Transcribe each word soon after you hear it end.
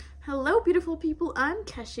Hello, beautiful people. I'm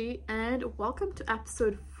Keshi, and welcome to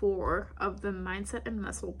episode 4 of the Mindset and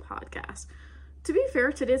Muscle podcast. To be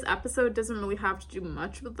fair, today's episode doesn't really have to do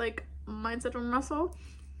much with mindset or muscle,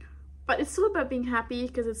 but it's still about being happy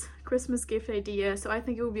because it's Christmas gift idea. So I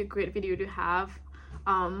think it would be a great video to have.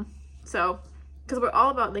 Because we're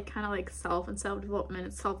all about self and self-development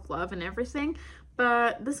and self-love and everything,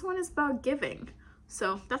 but this one is about giving.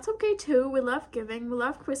 So that's okay too. We love giving, we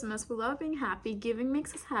love Christmas, we love being happy. Giving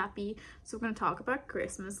makes us happy. So we're going to talk about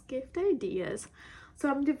Christmas gift ideas. So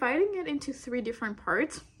I'm dividing it into 3 different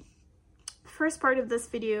parts. First part of this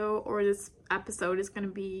video or this episode is going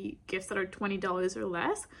to be gifts that are $20 or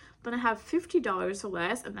less. Then I have $50 or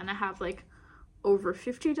less, and then I have over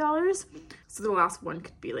 $50. So the last one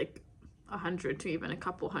could be $100 to even a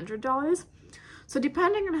couple $100. So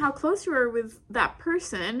depending on how close you are with that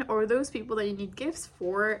person or those people that you need gifts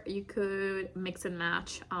for, you could mix and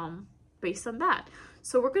match based on that.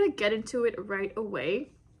 So we're going to get into it right away.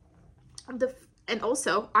 And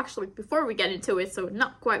also, actually, before we get into it, so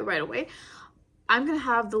not quite right away, I'm going to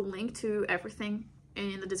have the link to everything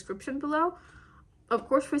in the description below. Of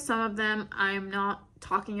course, for some of them, I'm not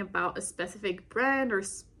talking about a specific brand or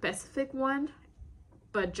specific one,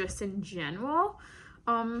 but just in general.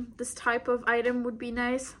 This type of item would be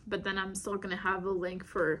nice, but then I'm still gonna have a link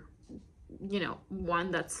for,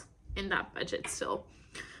 one that's in that budget still.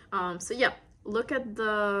 So yeah, look at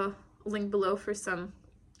the link below for some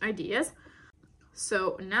ideas.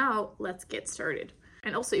 So now let's get started.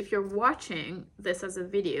 And also, if you're watching this as a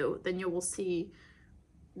video, then you will see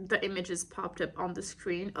the images popped up on the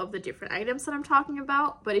screen of the different items that I'm talking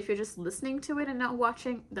about. But if you're just listening to it and not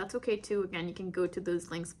watching, that's okay too. Again, you can go to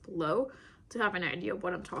those links below to have an idea of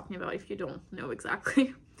what I'm talking about if you don't know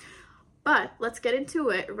exactly. But let's get into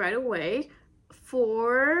it right away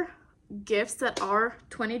for gifts that are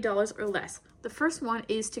 $20 or less. The first one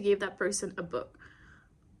is to give that person a book.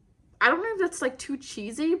 I don't know if that's too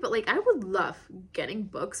cheesy, but I would love getting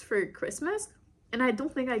books for Christmas, and I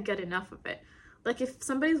don't think I get enough of it. If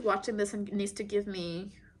somebody's watching this and needs to give me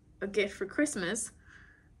a gift for Christmas,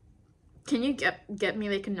 can you get me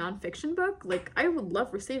a nonfiction book? I would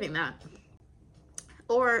love receiving that.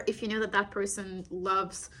 Or if you know that person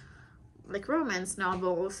loves romance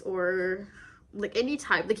novels or any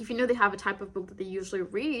type, if you know they have a type of book that they usually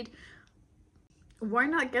read, why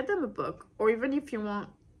not get them a book? Or even if you want,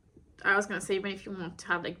 I was gonna say even if you want to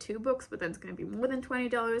have 2 books, but then it's gonna be more than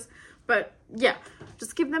 $20. But yeah,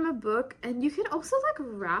 just give them a book. And you can also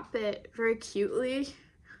wrap it very cutely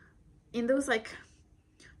in those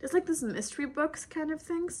there's this mystery books kind of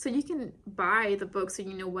thing. So you can buy the book so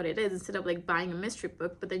you know what it is instead of buying a mystery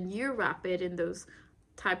book, but then you wrap it in those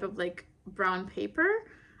type of brown paper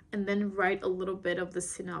and then write a little bit of the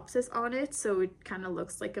synopsis on it so it kind of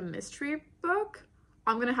looks like a mystery book.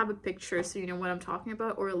 I'm gonna have a picture so you know what I'm talking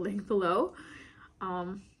about, or a link below.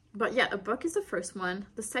 But yeah, a book is the first one.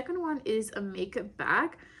 The second one is a makeup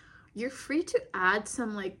bag. You're free to add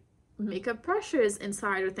some makeup brushes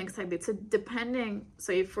inside or things like that.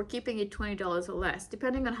 So if we're keeping it $20 or less,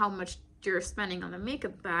 depending on how much you're spending on the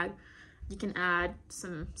makeup bag, you can add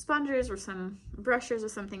some sponges or some brushes or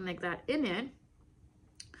something like that in it.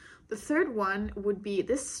 The third one would be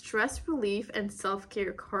this stress relief and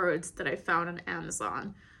self-care cards that I found on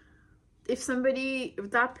Amazon. If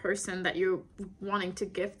that person that you're wanting to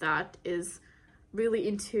gift that is really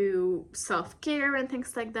into self-care and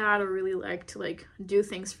things like that, or really like to do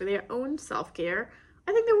things for their own self-care,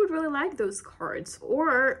 I think they would really like those cards.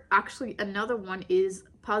 Or actually another one is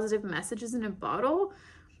positive messages in a bottle.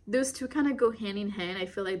 Those two kind of go hand in hand. I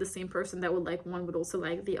feel the same person that would like one would also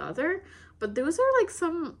like the other, but those are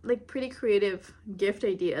some pretty creative gift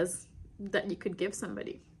ideas that you could give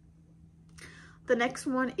somebody. The next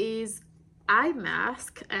one is eye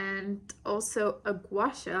mask and also a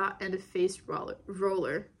gua sha and a face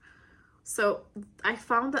roller. So I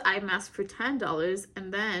found the eye mask for $10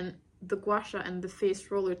 and then the gua sha and the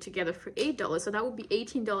face roller together for $8. So that would be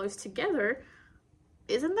 $18 together.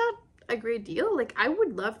 Isn't that a great deal? I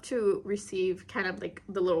would love to receive kind of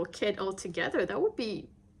the little kit all together. That would be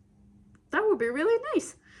really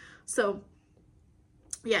nice. So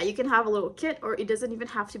yeah, you can have a little kit, or it doesn't even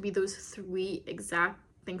have to be those 3 exact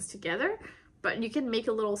things together, but you can make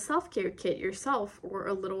a little self-care kit yourself, or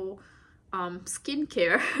a little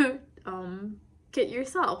skincare kit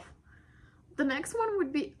yourself. The next one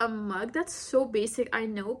would be a mug. That's so basic, I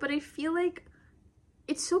know, but I feel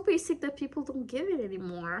it's so basic that people don't give it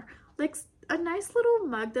anymore. A nice little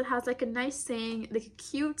mug that has a nice saying, a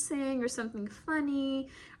cute saying or something funny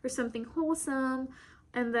or something wholesome,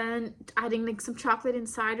 and then adding some chocolate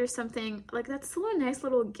inside or something. That's still a nice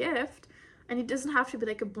little gift. And it doesn't have to be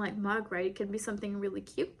like a blank mug, right? It can be something really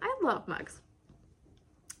cute. I love mugs.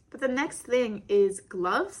 But the next thing is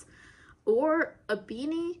gloves or a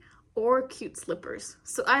beanie or cute slippers.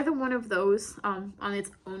 So either one of those on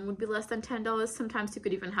its own would be less than $10. Sometimes you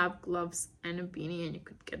could even have gloves and a beanie and you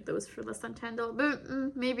could get those for less than $10.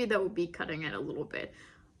 But maybe that would be cutting it a little bit.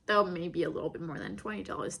 That may be a little bit more than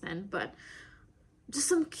 $20 then, but just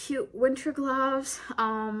some cute winter gloves,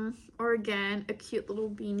 or again, a cute little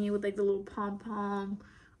beanie with like the little pom-pom,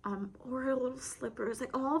 or a little slippers.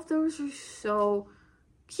 Like all of those are so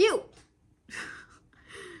cute.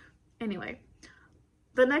 Anyway,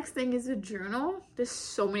 the next thing is a journal. There's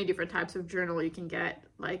so many different types of journal you can get.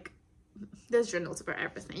 Like, there's journals for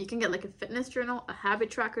everything. You can get like a fitness journal, a habit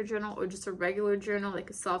tracker journal, or just a regular journal, like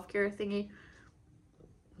a self-care thingy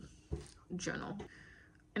journal.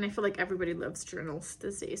 And I feel like everybody loves journals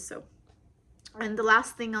these days. So, and the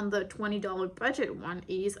last thing on the $20 budget one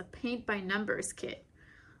is a paint by numbers kit.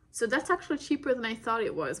 So that's actually cheaper than I thought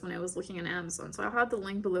it was when I was looking on Amazon. So I'll have the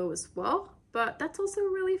link below as well. But that's also a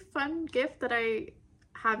really fun gift that I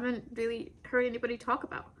haven't really heard anybody talk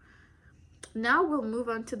about. Now we'll move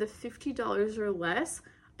on to the $50 or less.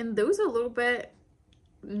 And those are a little bit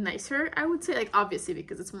nicer, I would say, like obviously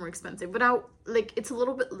because it's more expensive. But now, like, it's a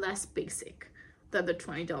little bit less basic than the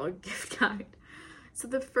 $20 gift guide. So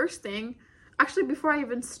the first thing, actually before I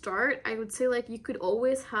even start, I would say like you could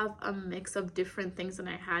always have a mix of different things than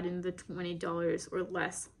I had in the $20 or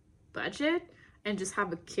less budget and just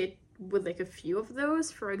have a kit with like a few of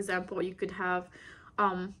those. For example, you could have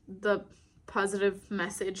the positive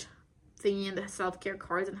message thingy and the self-care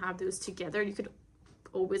cards and have those together. You could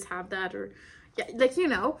always have that, or yeah, like, you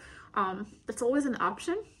know, that's always an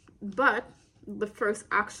option. But the first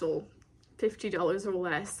actual $50 or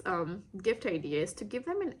less gift idea is to give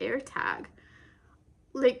them an AirTag.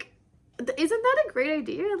 Like, isn't that a great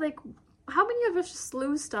idea? Like, how many of us just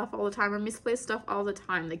lose stuff all the time or misplace stuff all the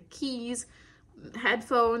time? Like keys,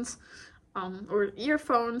 headphones, or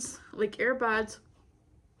earphones, like earbuds.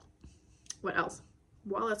 What else?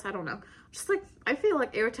 Wallets, I don't know. Just like, I feel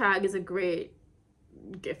like AirTag is a great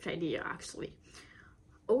gift idea actually.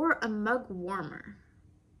 Or a mug warmer.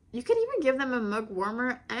 You could even give them a mug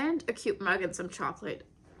warmer and a cute mug and some chocolate.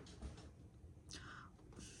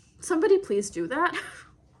 Somebody please do that.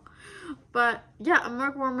 But yeah, a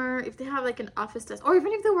mug warmer, if they have like an office desk, or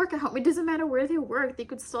even if they work at home, it doesn't matter where they work, they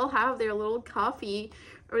could still have their little coffee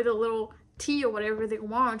or the little tea or whatever they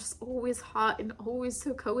want, just always hot and always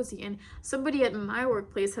so cozy. And somebody at my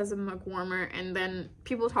workplace has a mug warmer, and then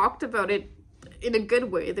people talked about it in a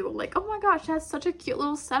good way. They were like, oh my gosh, that's such a cute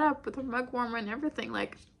little setup with a mug warmer and everything.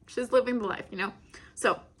 Like, she's living the life, you know?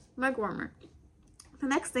 So, mug warmer. The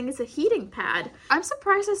next thing is a heating pad. I'm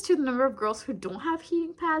surprised as to the number of girls who don't have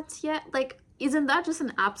heating pads yet. Like, isn't that just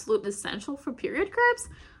an absolute essential for period cramps?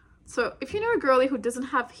 So if you know a girlie who doesn't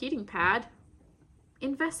have a heating pad,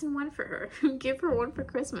 invest in one for her. Give her one for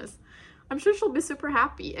Christmas. I'm sure she'll be super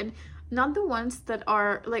happy. And not the ones that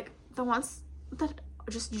are like the ones that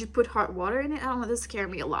just you put hot water in it. I don't know, this scare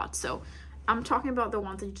me a lot. So I'm talking about the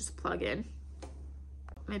ones that you just plug in.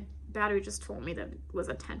 My battery just told me that it was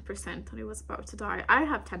at 10% and it was about to die. I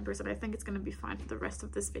have 10%. I think it's gonna be fine for the rest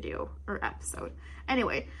of this video or episode.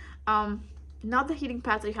 Anyway, not the heating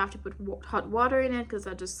pads that you have to put hot water in it, because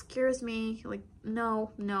that just scares me. Like,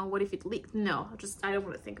 no, what if it leaks? No, I don't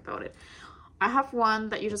want to think about it. I have one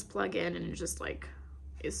that you just plug in and it just like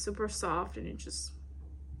is super soft and it just,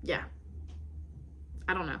 yeah,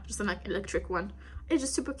 I don't know, just an electric one. It's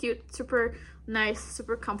just super cute, super nice,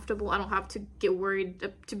 super comfortable. I don't have to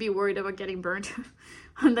be worried about getting burnt.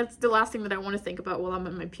 And that's the last thing that I want to think about while I'm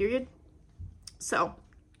on my period. So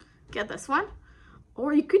get this one.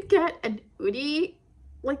 Or you could get an Oodie.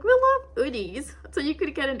 Like, we love Oodies. So you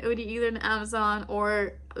could get an Oodie either on Amazon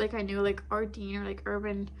or like I knew like Ardeen or like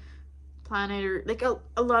Urban Planet, or like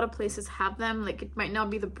a lot of places have them. Like, it might not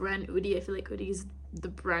be the brand Oodie. I feel like Oodie is the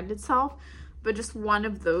brand itself, but just one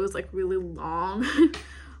of those like really long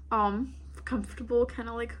comfortable kind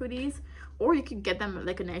of like hoodies. Or you could get them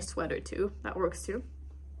like a nice sweater too. That works too.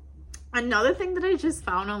 Another thing that I just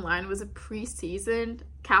found online was a pre-seasoned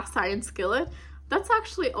cast iron skillet. That's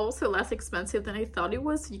actually also less expensive than I thought it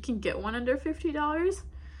was. You can get one under $50.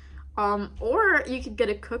 Or you could get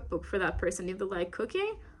a cookbook for that person. If they like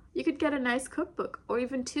cooking, you could get a nice cookbook, or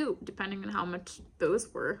even two, depending on how much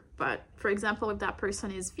those were. But for example, if that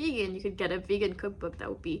person is vegan, you could get a vegan cookbook. That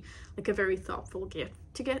would be like a very thoughtful gift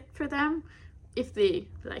to get for them if they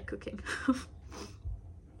like cooking.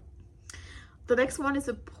 The next one is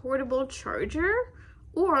a portable charger.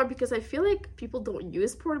 Or because I feel like people don't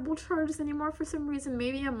use portable chargers anymore for some reason.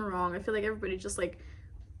 Maybe I'm wrong. I feel like everybody just like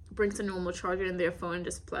brings a normal charger in their phone and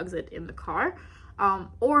just plugs it in the car.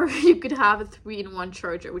 Or you could have a 3-in-1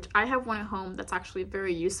 charger, which I have one at home that's actually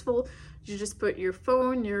very useful. You just put your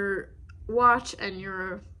phone, your watch, and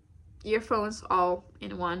your earphones all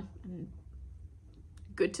in one.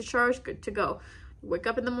 Good to charge, good to go. Wake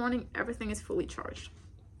up in the morning, everything is fully charged.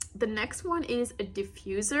 The next one is a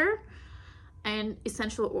diffuser and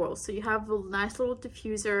essential oils. So you have a nice little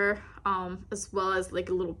diffuser, as well as like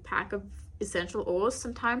a little pack of essential oils.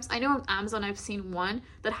 Sometimes I know on Amazon I've seen one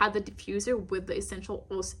that had the diffuser with the essential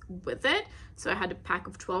oils with it, so I had a pack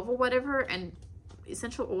of 12 or whatever. And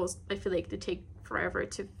essential oils, I feel like they take forever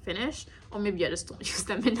to finish, or maybe I just don't use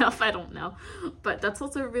them enough, I don't know. But that's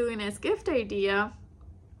also a really nice gift idea.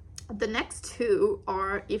 The next two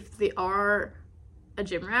are if they are a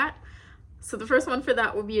gym rat. So the first one for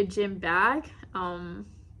that would be a gym bag.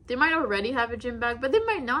 They might already have a gym bag, but they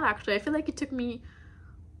might not actually. I feel like it took me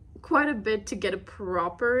quite a bit to get a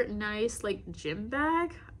proper nice like gym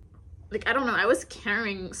bag. Like, I don't know, I was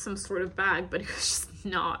carrying some sort of bag, but it was just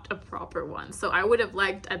not a proper one. So I would have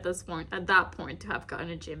liked at that point to have gotten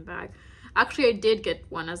a gym bag. Actually, I did get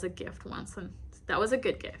one as a gift once, and that was a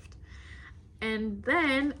good gift. And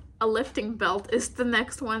then a lifting belt is the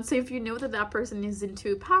next one. So if you know that that person is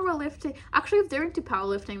into powerlifting, actually if they're into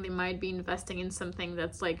powerlifting, they might be investing in something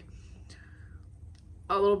that's like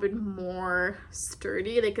a little bit more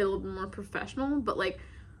sturdy, like a little bit more professional. But like,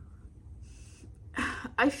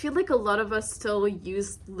 I feel like a lot of us still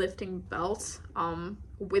use lifting belts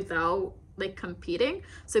without like competing.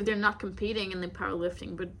 So if they're not competing in the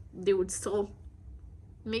powerlifting, but they would still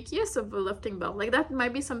make use of a lifting belt, like that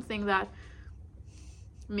might be something that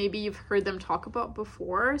maybe you've heard them talk about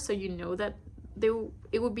before, so you know that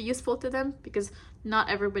it would be useful to them, because not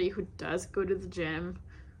everybody who does go to the gym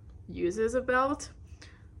uses a belt.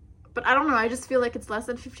 But I don't know, I just feel like it's less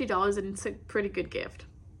than $50 and it's a pretty good gift.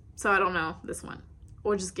 So I don't know this one.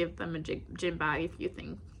 Or just give them a gym bag if you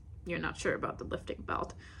think you're not sure about the lifting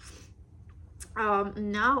belt.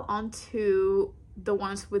 Now on to the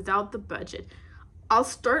ones without the budget. I'll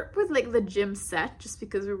start with like the gym set, just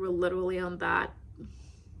because we were literally on that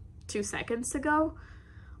 2 seconds ago.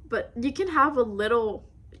 But you can have a little,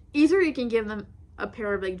 either you can give them a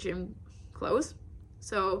pair of like gym clothes.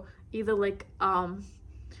 So either like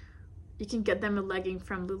you can get them a legging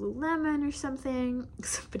from Lululemon or something.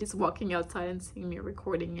 Somebody's walking outside and seeing me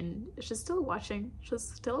recording and she's still watching.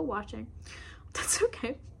 That's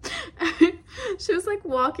okay. She was like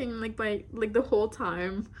walking like by like the whole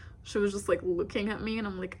time. She was just like looking at me and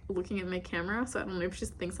I'm like looking at my camera. So I don't know if she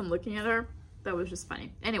thinks I'm looking at her. That was just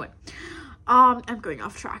funny. Anyway, I'm going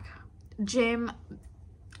off track. Gym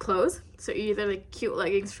clothes. So either like cute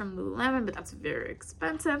leggings from Lululemon, but that's very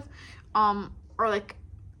expensive. Or like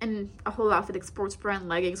a whole outfit like sports brand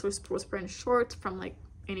leggings or sports brand shorts from like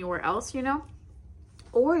anywhere else, you know.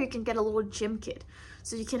 Or you can get a little gym kit.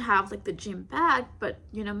 So you can have like the gym bag, but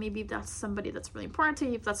you know, maybe that's somebody that's really important to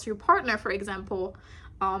you, if that's your partner, for example,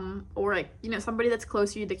 or like, you know, somebody that's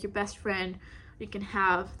close to you, like your best friend. You can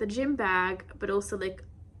have the gym bag, but also like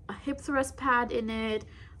a hip thrust pad in it,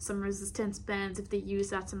 some resistance bands if they use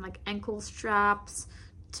that, some like ankle straps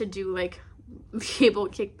to do like cable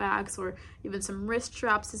kickbacks, or even some wrist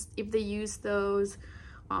straps if they use those.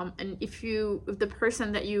 And if the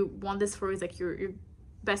person that you want this for is like your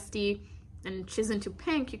bestie and she's into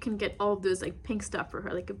pink, you can get all of those like pink stuff for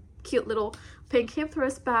her, like a cute little pink hip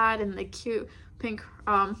thrust pad and like cute pink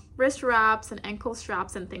wrist wraps and ankle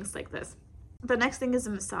straps and things like this. The next thing is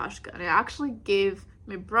a massage gun. I actually gave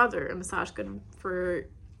my brother a massage gun for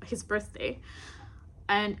his birthday,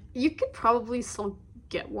 and you could probably still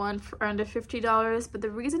get one for under $50, but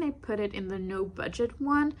the reason I put it in the no budget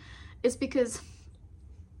one is because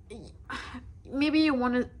maybe you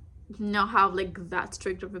want to not have like that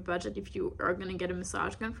strict of a budget if you are going to get a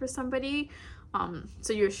massage gun for somebody,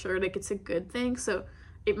 so you're sure like it's a good thing. So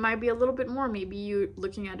it might be a little bit more. Maybe you're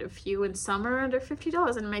looking at a few and some are under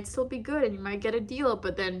 $50 and it might still be good and you might get a deal,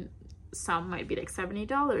 but then some might be like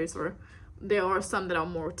 $70, or there are some that are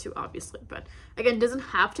more too, obviously. But again, it doesn't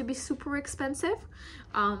have to be super expensive,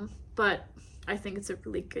 but I think it's a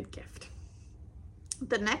really good gift.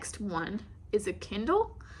 The next one is a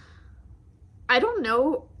Kindle. I don't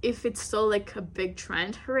know if it's still like a big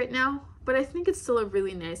trend right now, but I think it's still a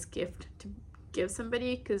really nice gift to give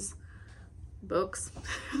somebody, because books,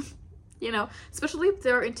 you know, especially if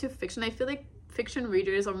they're into fiction. I feel like fiction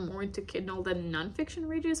readers are more into Kindle than non-fiction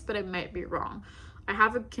readers, but I might be wrong. I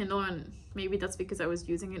have a Kindle and maybe that's because I was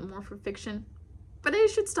using it more for fiction, but I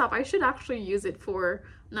should stop. I should actually use it for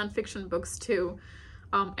non-fiction books too.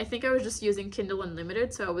 I think I was just using Kindle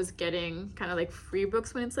Unlimited, so I was getting kind of like free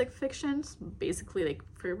books when it's like fiction, basically like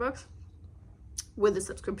free books with a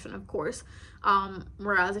subscription, of course.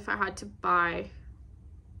 Whereas if I had to buy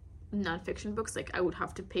non-fiction books, like I would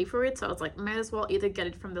have to pay for it, so I was like, might as well either get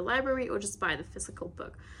it from the library or just buy the physical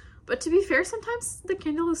book. But to be fair, sometimes the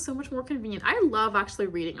Kindle is so much more convenient. I love actually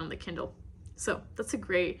reading on the Kindle, so that's a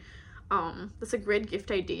great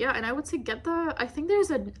gift idea. And I would say get the, I think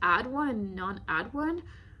there's an ad one and non-ad one,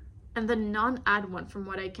 and the non-ad one, from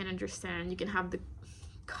what I can understand, you can have the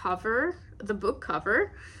cover, the book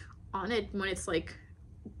cover on it when it's like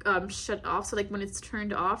shut off, so like when it's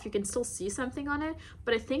turned off you can still see something on it.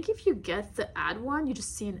 But I think if you get the ad one, you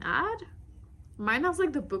just see an ad. Mine has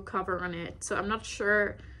like the book cover on it, so I'm not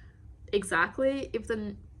sure exactly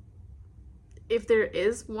if there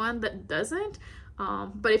is one that doesn't,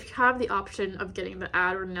 but if you have the option of getting the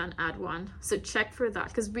ad or non-ad one, so check for that,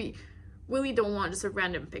 because we really don't want just a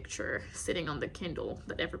random picture sitting on the Kindle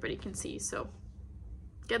that everybody can see. So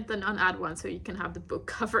get the non-ad one so you can have the book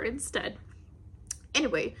cover instead.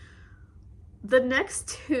 Anyway, the next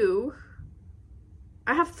two,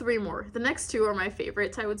 I have three more. The next two are my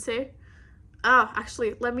favorites, I would say.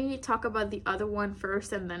 Actually, let me talk about the other one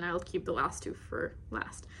first, and then I'll keep the last two for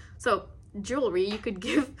last. So, jewelry, you could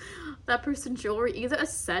give that person jewelry, either a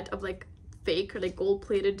set of like fake or like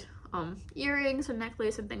gold-plated earrings or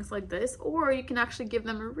necklace and things like this, or you can actually give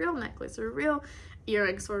them a real necklace or real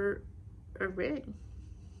earrings or a ring.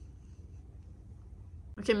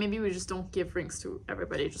 Okay, maybe we just don't give rings to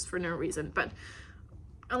everybody just for no reason, but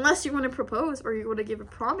unless you want to propose or you want to give a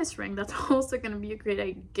promise ring, that's also going to be a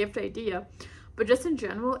great gift idea. But just in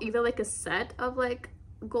general, either like a set of like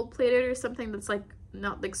gold plated or something that's like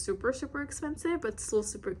not like super expensive but still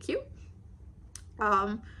super cute,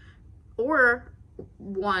 or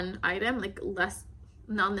one item, like less,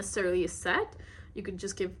 not necessarily a set. You could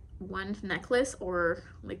just give one necklace or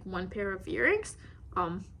like one pair of earrings,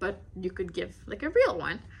 but you could give like a real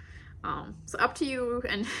one. So up to you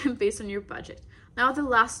and based on your budget. Now the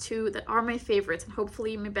last two that are my favorites, and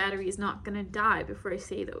hopefully my battery is not gonna die before I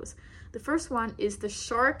say those. The first one is the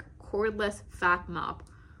Shark Cordless Vac Mop.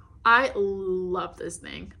 I love this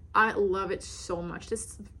thing. I love it so much.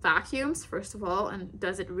 This vacuums, first of all, and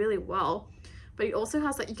does it really well. But it also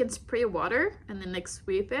has like, you can spray water and then like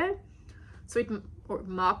sweep it. So it, or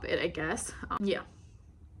mop it, I guess. Yeah.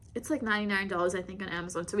 It's like $99, I think, on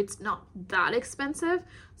Amazon, so it's not that expensive.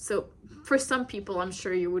 So for some people, I'm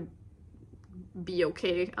sure you would be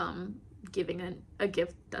okay giving a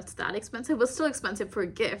gift that's that expensive. Well, still expensive for a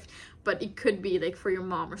gift, but it could be like for your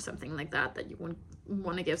mom or something like that, that you wouldn't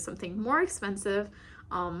want to give something more expensive.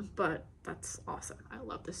 But that's awesome. I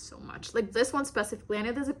love this so much. Like this one specifically, I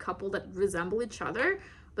know there's a couple that resemble each other,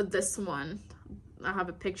 but this one, I have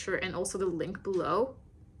a picture and also the link below.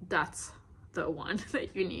 That's the one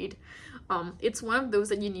that you need. It's one of those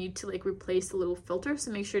that you need to like replace the little filter,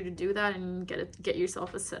 so make sure to do that and get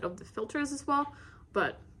yourself a set of the filters as well.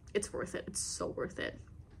 But it's worth it. It's so worth it.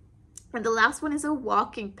 And the last one is a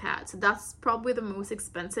walking pad. So that's probably the most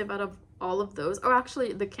expensive out of all of those, or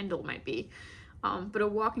actually the Kindle might be, but a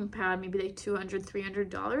walking pad maybe like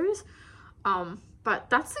 $200-300.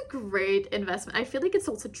 But that's a great investment. I feel like it's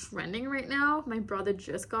also trending right now. My brother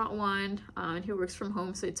just got one, and he works from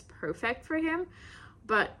home, so it's perfect for him.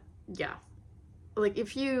 But yeah, like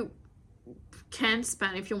if you can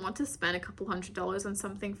spend, if you want to spend a couple $100s on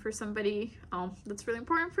something for somebody that's really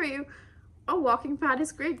important for you, a walking pad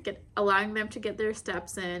is great. Allowing them to get their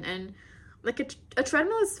steps in. And like a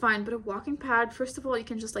treadmill is fine, but a walking pad, first of all, you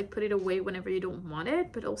can just like put it away whenever you don't want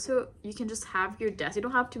it, but also you can just have your desk. You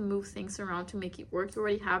don't have to move things around to make it work. You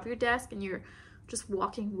already have your desk and you're just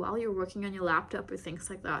walking while you're working on your laptop or things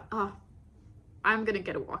like that. Oh, I'm gonna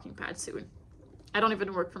get a walking pad soon. I don't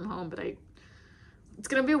even work from home, but it's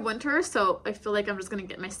gonna be winter, so I feel like I'm just gonna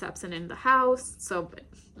get my steps in the house. So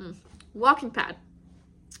walking pad.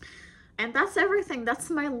 And that's everything. That's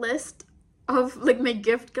my list of like my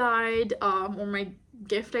gift guide, or my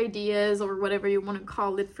gift ideas, or whatever you want to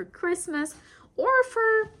call it, for Christmas or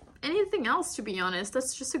for anything else, to be honest.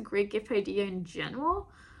 That's just a great gift idea in general.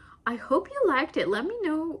 I hope you liked it. Let me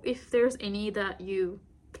know if there's any that you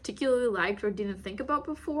particularly liked or didn't think about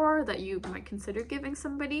before that you might consider giving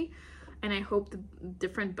somebody, and I hope the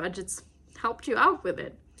different budgets helped you out with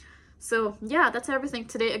it. So yeah, that's everything.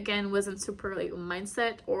 Today again wasn't super like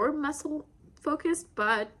mindset or muscle focused,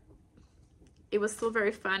 but it was still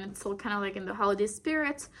very fun. It's still kind of like in the holiday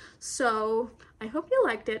spirits. So I hope you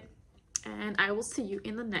liked it, and I will see you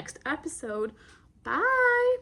in the next episode. Bye!